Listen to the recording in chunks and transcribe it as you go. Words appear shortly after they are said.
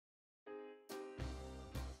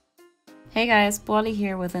Hey guys, Puali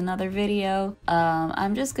here with another video.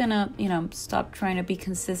 I'm just gonna, stop trying to be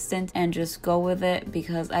consistent and just go with it,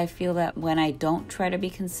 because I feel that when I don't try to be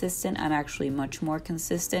consistent, I'm actually much more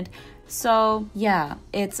consistent. So yeah,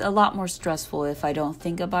 it's a lot more stressful if I don't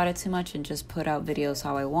think about it too much and just put out videos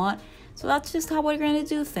how I want. So that's just how we're gonna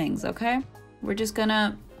do things, okay? We're just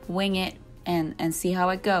gonna wing it and see how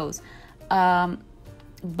it goes.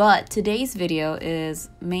 But today's video is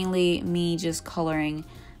mainly me just coloring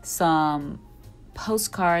some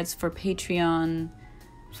postcards for Patreon,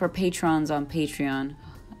 for patrons on Patreon.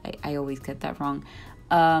 I always get that wrong.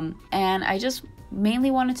 And I just mainly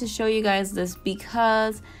wanted to show you guys this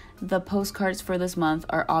because the postcards for this month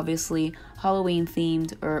are obviously Halloween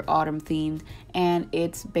themed or autumn themed, and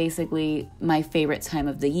it's basically my favorite time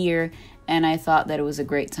of the year, and I thought that it was a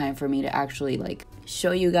great time for me to actually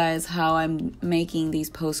show you guys how I'm making these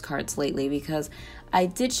postcards lately, because I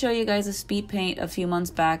did show you guys a speed paint a few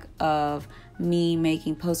months back of me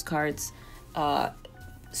making postcards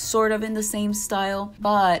sort of in the same style,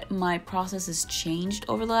 but my process has changed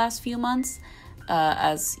over the last few months,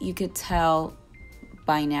 as you could tell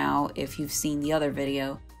by now if you've seen the other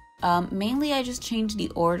video. Mainly I just changed the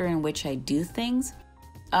order in which I do things.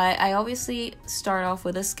 I obviously start off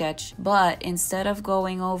with a sketch, but instead of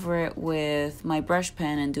going over it with my brush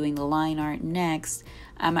pen and doing the line art next,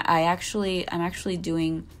 I'm actually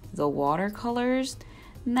doing the watercolors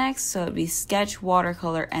next. So it'd be sketch,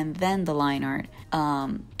 watercolor, and then the line art.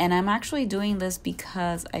 And I'm actually doing this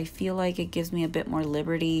because I feel like it gives me a bit more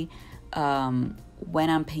liberty when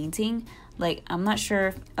I'm painting. I'm not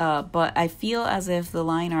sure, but I feel as if the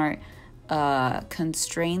line art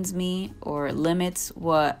constrains me or limits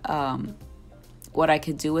what I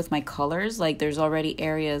could do with my colors. There's already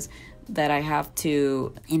areas that I have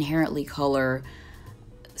to inherently color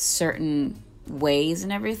certain ways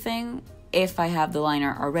and everything if I have the line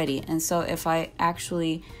art already. And so if I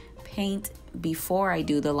actually paint before I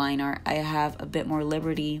do the line art, I have a bit more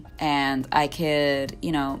liberty, and I could,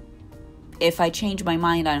 if I change my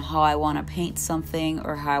mind on how I want to paint something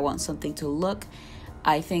or how I want something to look,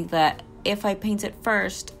 I think that if I paint it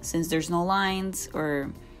first, since there's no lines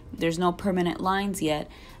or there's no permanent lines yet,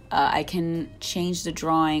 I can change the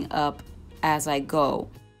drawing up as I go.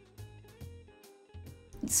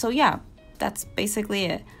 So yeah, that's basically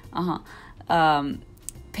it.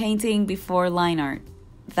 Painting before line art.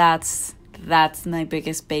 That's my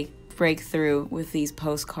biggest breakthrough with these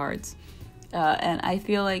postcards. And I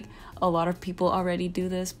feel like a lot of people already do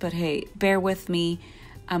this, but hey, bear with me.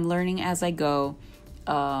 I'm learning as I go.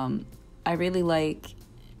 I really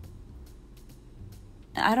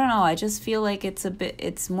I don't know, I just feel like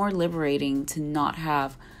it's more liberating to not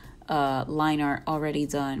have line art already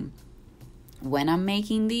done when I'm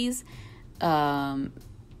making these.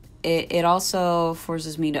 It also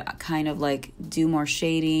forces me to kind of do more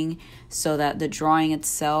shading, so that the drawing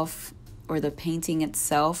itself or the painting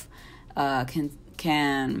itself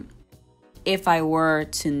can if I were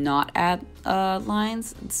to not add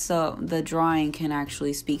lines, so the drawing can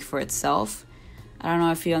actually speak for itself. I don't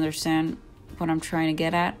know if you understand what I'm trying to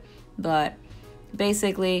get at, but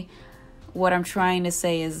basically what I'm trying to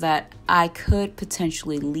say is that I could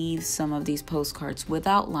potentially leave some of these postcards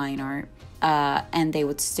without line art, and they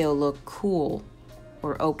would still look cool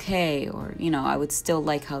or okay, or I would still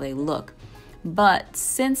like how they look. But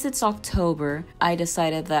since it's October, I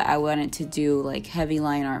decided that I wanted to do heavy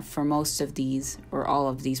line art for most of these or all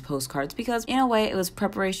of these postcards, because in a way it was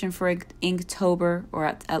preparation for Inktober, or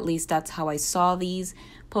at least that's how I saw these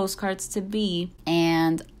postcards to be.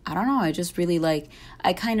 And I don't know, I just really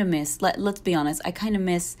I kind of miss, let's be honest, I kind of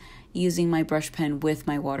miss using my brush pen with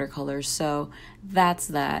my watercolors. So that's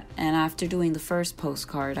that. And after doing the first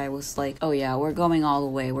postcard, I was like, oh yeah, we're going all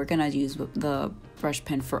the way. We're gonna use the brush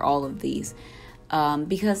pen for all of these,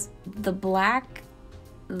 because the brush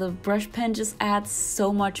pen just adds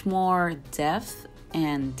so much more depth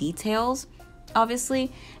and details,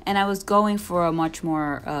 obviously. And I was going for a much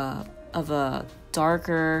more of a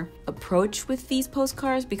darker approach with these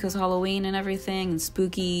postcards, because Halloween and everything and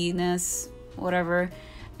spookiness, whatever.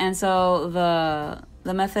 And so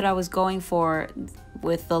the method I was going for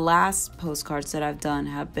with the last postcards that I've done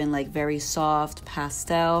have been very soft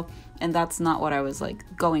pastel, and that's not what I was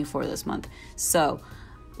going for this month. So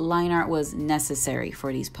line art was necessary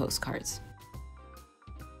for these postcards.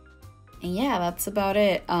 And yeah, that's about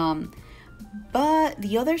it. But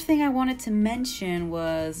the other thing I wanted to mention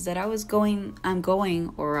was that I'm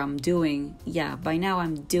doing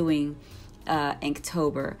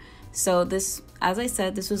Inktober. So this, as I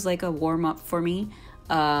said, this was a warm-up for me.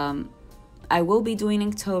 I will be doing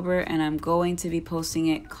Inktober, and I'm going to be posting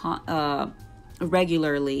it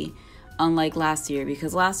regularly unlike last year,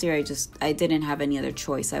 because last year I didn't have any other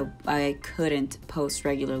choice. I couldn't post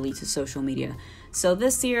regularly to social media. So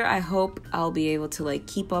this year I hope I'll be able to like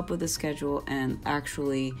keep up with the schedule and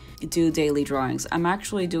actually do daily drawings. I'm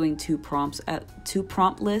actually doing two prompt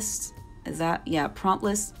lists. Prompt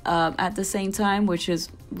lists at the same time, which is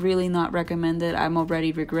really not recommended. I'm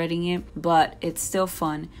already regretting it, but it's still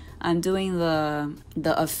fun. I'm doing the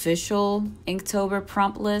official Inktober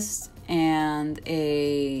prompt list and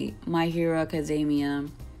a My Hero Academia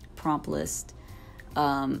prompt list.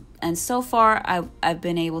 And so far I've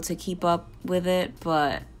been able to keep up with it,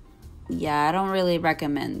 but yeah, I don't really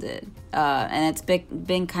recommend it. And it's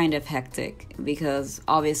been kind of hectic because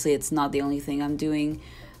obviously it's not the only thing I'm doing.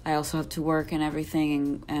 I also have to work and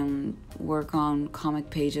everything and work on comic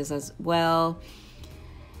pages as well.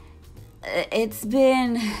 It's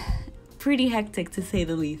been pretty hectic to say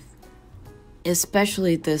the least.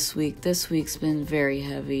 Especially this week. This week's been very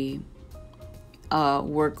heavy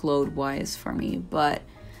workload wise for me. But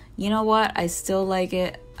you know what? I still like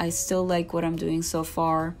it. I still like what I'm doing so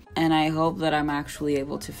far. And I hope that I'm actually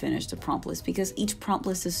able to finish the prompt list because each prompt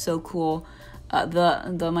list is so cool.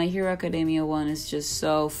 The My Hero Academia one is just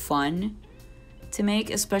so fun to make,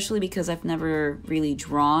 especially because I've never really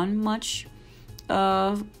drawn much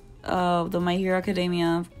of the My Hero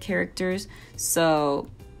Academia characters. So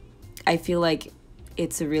I feel like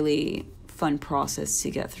it's a really fun process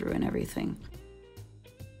to get through and everything.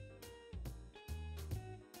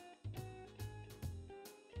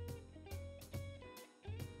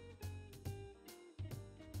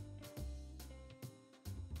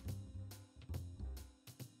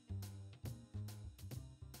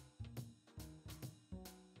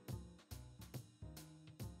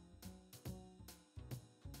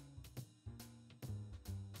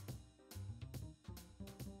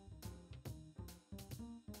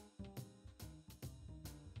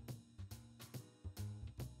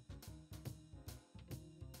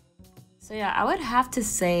 So yeah, I would have to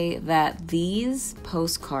say that these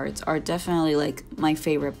postcards are definitely like my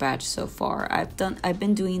favorite batch so far. I've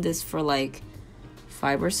been doing this for like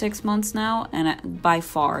 5 or 6 months now, and by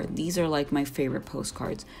far these are like my favorite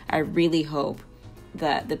postcards. I really hope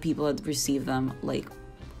that the people that receive them like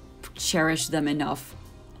cherish them enough,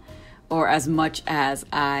 or as much as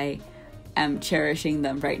I am cherishing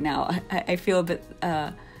them right now. I feel a bit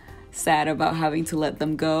sad about having to let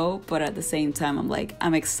them go, but at the same time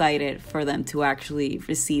I'm excited for them to actually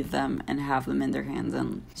receive them and have them in their hands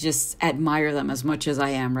and just admire them as much as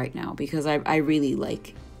I am right now, because I really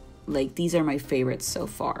like these are my favorites so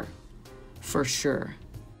far, for sure.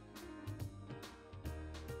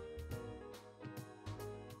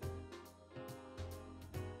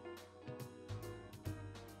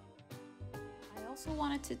 I also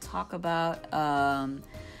wanted to talk about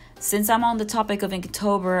since I'm on the topic of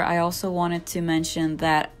Inktober, I also wanted to mention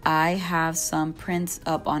that I have some prints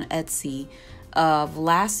up on Etsy of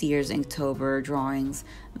last year's Inktober drawings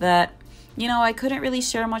that, you know, I couldn't really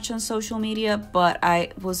share much on social media, but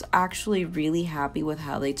I was actually really happy with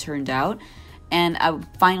how they turned out. And I'm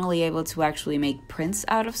finally able to actually make prints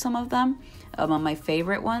out of some of them, on my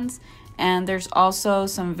favorite ones. And there's also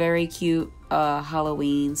some very cute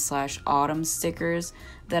Halloween/autumn stickers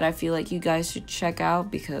that I feel like you guys should check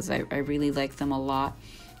out because I really like them a lot.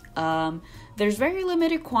 There's very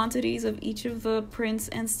limited quantities of each of the prints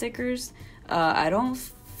and stickers. I don't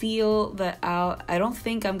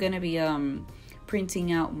think I'm gonna be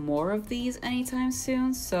printing out more of these anytime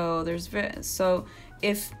soon. So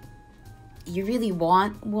if you really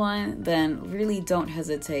want one, then really don't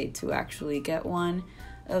hesitate to actually get one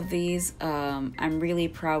of these. I'm really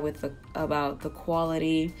proud about the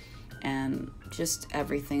quality and just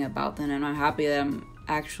everything about them, and I'm happy that I'm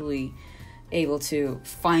actually able to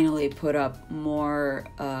finally put up more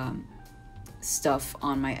stuff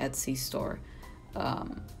on my Etsy store.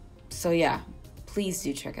 So yeah, please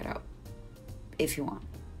do check it out if you want.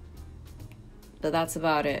 But that's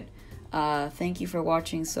about it. Thank you for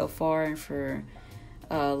watching so far and for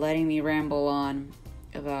letting me ramble on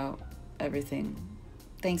about everything.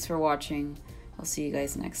 Thanks for watching. I'll see you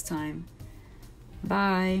guys next time.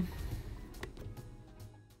 Bye.